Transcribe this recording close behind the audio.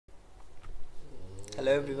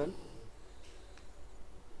Hello everyone.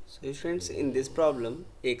 So students, in this problem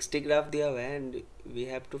एक stick graph दिया हुआ है and we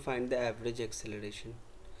have to find the average acceleration.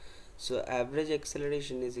 So average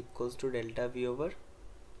acceleration is equals to delta v over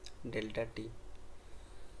delta t.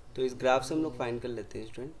 तो इस graph से हम लोग find कर लेते हैं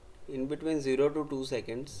student. In between 0 to 2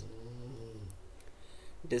 seconds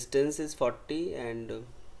distance is 40 and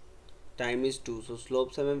time is 2. So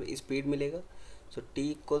slope से हमें स्पीड मिलेगा. So t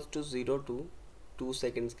equals to 0 to 2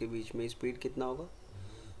 seconds के बीच में स्पीड कितना होगा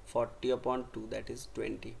 40/2, that is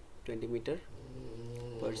 20 मीटर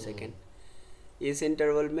पर सेकेंड. इस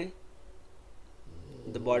इंटरवल में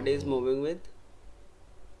the body is moving with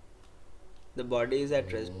the body is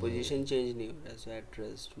at rest, position change नहीं हो रहा है. सो एट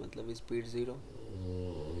रेस्ट मतलब speed 0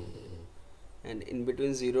 and in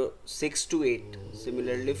between 6 to 8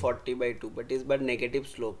 similarly 40/2, but इस बार नेगेटिव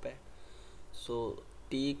स्लोप है. सो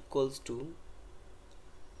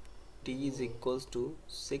t is equals to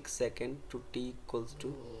 6 second to t equals to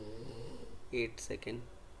 8 second.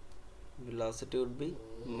 Velocity would be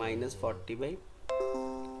minus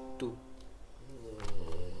 40/2,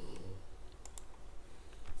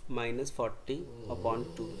 minus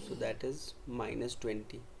 40/2, so that is minus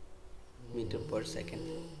 20 meter per second.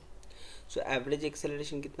 So average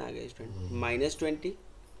acceleration कितना आ गया student? -20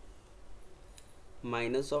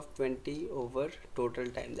 minus of 20 over total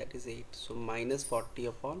time, that is 8. So minus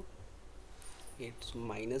 40/8, so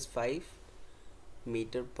minus 5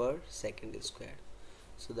 meter per second square.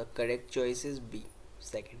 So the correct choice is B,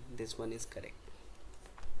 second. This one is correct.